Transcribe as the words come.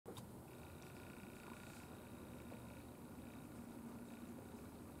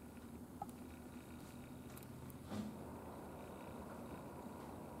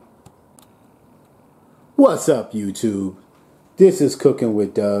What's up, YouTube? This is Cooking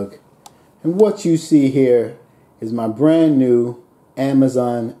with Doug, and what you see here is my brand new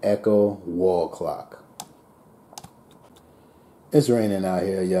Amazon Echo wall clock. It's raining out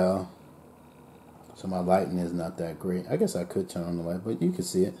here, y'all, so my lighting is not that great. I guess I could turn on the light, but you can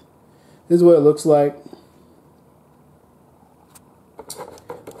see it. This is what it looks like.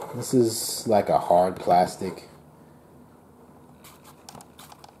 This is like a hard plastic.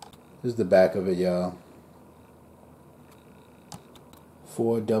 This is the back of it, y'all.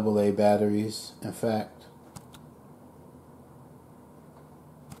 4 AA batteries, in fact.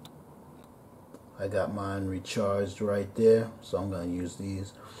 I got mine recharged right there, so I'm gonna use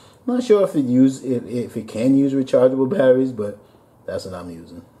these. I'm not sure if it can use rechargeable batteries, but that's what I'm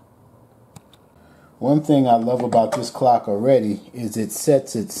using. One thing I love about this clock already is it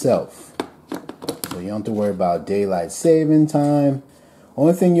sets itself, so you don't have to worry about daylight saving time.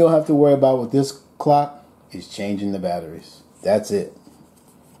 Only thing you'll have to worry about with this clock is changing the batteries. That's it.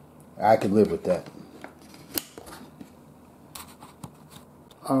 I could live with that.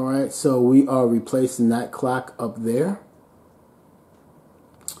 Alright, so we are replacing that clock up there.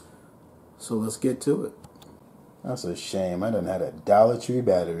 So let's get to it. That's a shame. I done had a Dollar Tree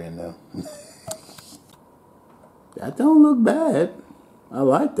battery in there. That don't look bad. I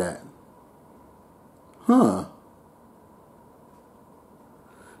like that. Huh.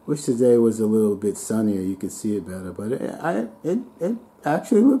 Wish today was a little bit sunnier. You could see it better, but it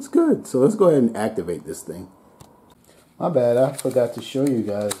actually looks good. So let's go ahead and activate this thing. My bad, I forgot to show you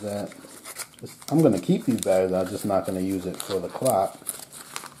guys that I'm going to keep these batteries. I'm just not going to use it for the clock.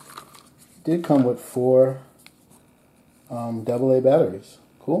 It did come with 4 AA batteries.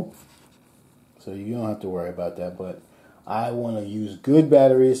 Cool. So you don't have to worry about that, but I want to use good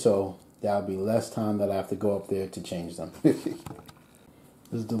batteries, so that'll be less time that I have to go up there to change them.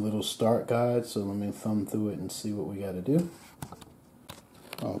 This is the little start guide, so let me thumb through it and see what we got to do.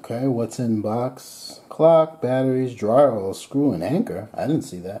 Okay, what's in box? Clock, batteries, dryer oil, screw, and anchor. I didn't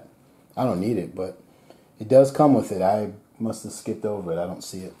see that. I don't need it, but it does come with it. I must have skipped over it. I don't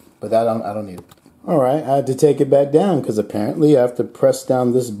see it, but I don't need it. All right, I had to take it back down because apparently I have to press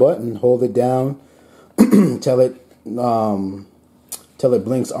down this button, hold it down, till it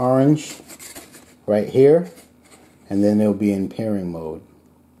blinks orange right here, and then it'll be in pairing mode.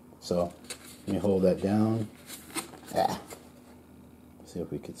 So let me hold that down. See if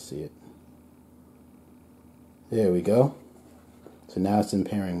we could see it. There we go. So now it's in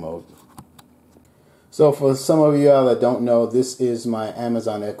pairing mode. So for some of y'all that don't know, this is my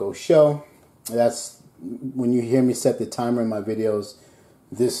Amazon Echo Show. That's when you hear me set the timer in my videos,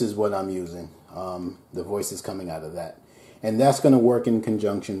 this is what I'm using. The voice is coming out of that. And that's going to work in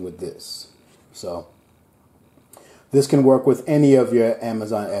conjunction with this. So this can work with any of your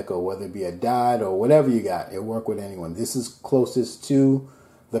Amazon Echo, whether it be a Dot or whatever you got. It'll work with anyone. This is closest to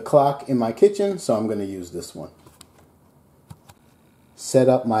the clock in my kitchen, so I'm going to use this one. Set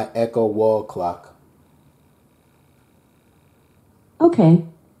up my Echo wall clock. Okay.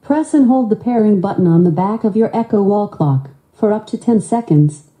 Press and hold the pairing button on the back of your Echo wall clock for up to 10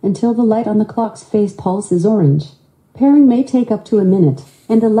 seconds until the light on the clock's face pulses orange. Pairing may take up to a minute,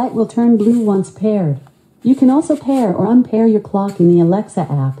 and the light will turn blue once paired. You can also pair or unpair your clock in the Alexa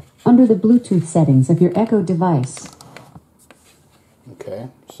app under the Bluetooth settings of your Echo device. Okay,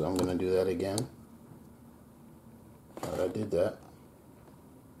 so I'm going to do that again. All right, I did that.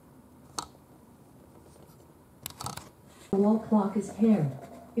 The wall clock is paired.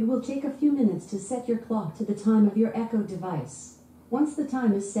 It will take a few minutes to set your clock to the time of your Echo device. Once the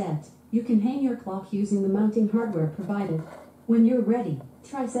time is set, you can hang your clock using the mounting hardware provided. When you're ready,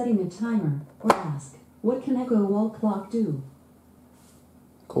 try setting a timer or ask, what can Echo wall clock do?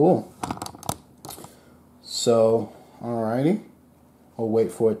 Cool. So, alrighty. We'll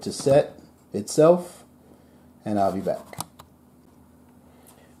wait for it to set itself, and I'll be back.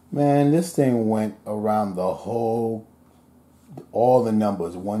 Man, this thing went around all the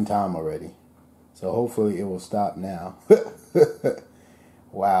numbers one time already. So hopefully it will stop now.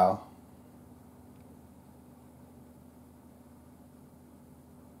 Wow.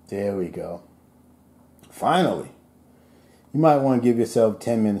 There we go. Finally. You might want to give yourself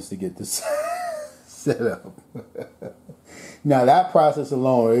 10 minutes to get this set up. Now that process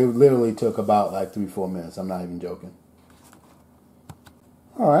alone, it literally took about like 3-4 minutes. I'm not even joking.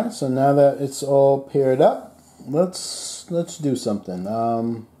 Alright, so now that it's all paired up, let's do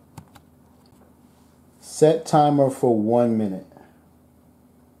something. Set timer for 1 minute.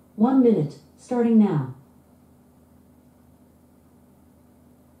 1 minute, starting now.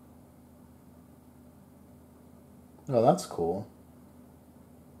 Oh, that's cool.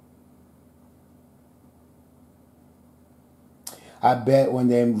 I bet when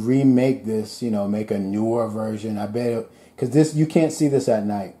they remake this, you know, make a newer version, I bet, because this, you can't see this at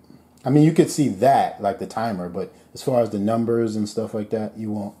night. I mean, you could see that, like the timer, but as far as the numbers and stuff like that,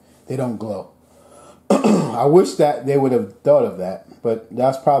 you won't, they don't glow. I wish that they would have thought of that, but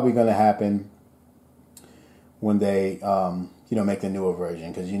that's probably going to happen when they, you know, make the newer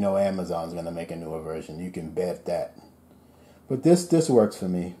version, because you know Amazon's going to make a newer version. You can bet that. But this works for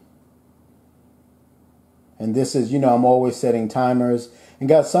me. And this is, you know, I'm always setting timers. And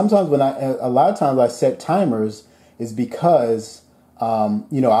guys, sometimes when a lot of times I set timers is because,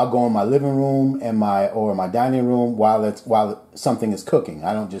 you know, I'll go in my living room and or my dining room while something is cooking.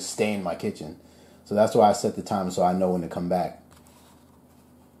 I don't just stay in my kitchen. So that's why I set the timer, so I know when to come back.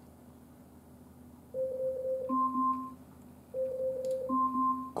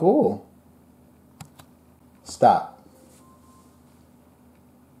 Cool. Stop.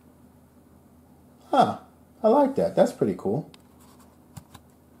 Huh. I like that. That's pretty cool.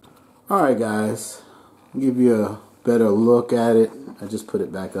 Alright guys. I'll give you a better look at it. I just put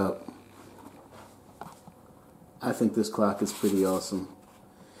it back up. I think this clock is pretty awesome.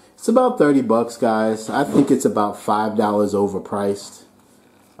 It's about 30 bucks, guys. I think it's about $5 overpriced.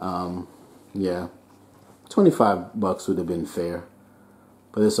 Yeah. 25 bucks would have been fair.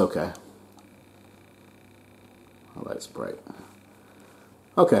 But it's okay. Oh, that's bright.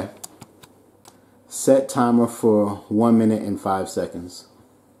 Okay. Set timer for 1 minute and 5 seconds.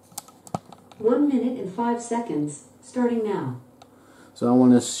 1 minute and 5 seconds, starting now. So I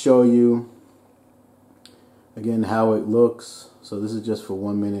want to show you again how it looks. So this is just for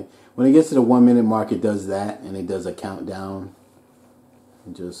 1 minute. When it gets to the 1 minute mark, it does that, and it does a countdown.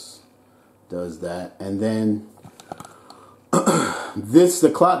 It just does that, and then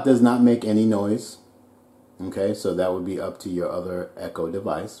the clock does not make any noise. Okay, so that would be up to your other Echo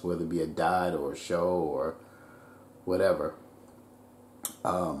device, whether it be a Dot or a Show or whatever.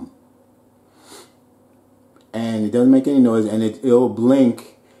 And it doesn't make any noise, and it'll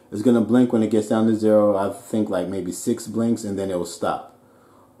blink. It's gonna blink when it gets down to 0. I think like maybe 6 blinks, and then it will stop.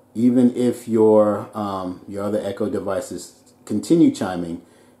 Even if your other Echo devices continue chiming,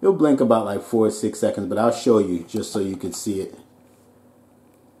 it'll blink about like 4 or 6 seconds. But I'll show you just so you can see it.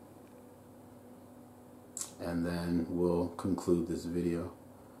 And then we'll conclude this video.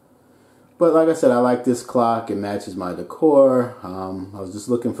 But like I said, I like this clock. It matches my decor. I was just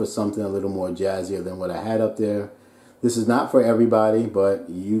looking for something a little more jazzier than what I had up there. This is not for everybody, but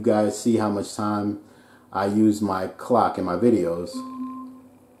you guys see how much time I use my clock in my videos.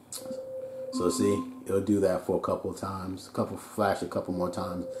 So see, it'll do that for a couple of times, flash a couple more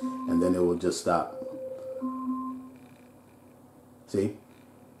times, and then it will just stop. See?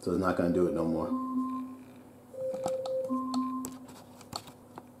 So it's not going to do it no more.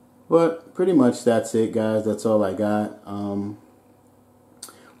 But pretty much that's it, guys. That's all I got.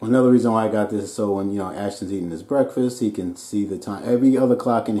 Another reason why I got this is so when, you know, Ashton's eating his breakfast, he can see the time. Every other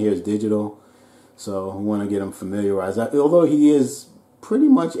clock in here is digital, so we want to get him familiarized. Although he is pretty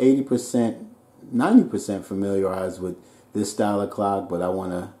much 80%, 90% familiarized with this style of clock, but I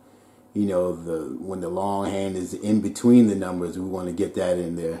want to, you know, when the long hand is in between the numbers, we want to get that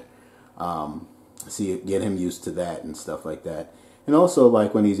in there. Get him used to that and stuff like that. And also,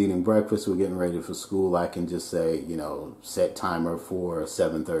 like when he's eating breakfast, we're getting ready for school, I can just say, you know, set timer for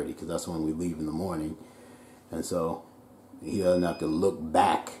 7:30, because that's when we leave in the morning. And so he doesn't have to look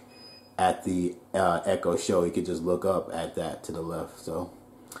back at the Echo Show. He could just look up at that to the left. So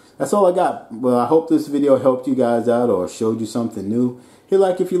that's all I got. Well, I hope this video helped you guys out or showed you something new. Hit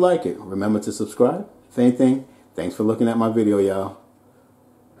like if you like it. Remember to subscribe. If anything, thanks for looking at my video, y'all.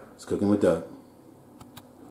 It's Cooking with Doug.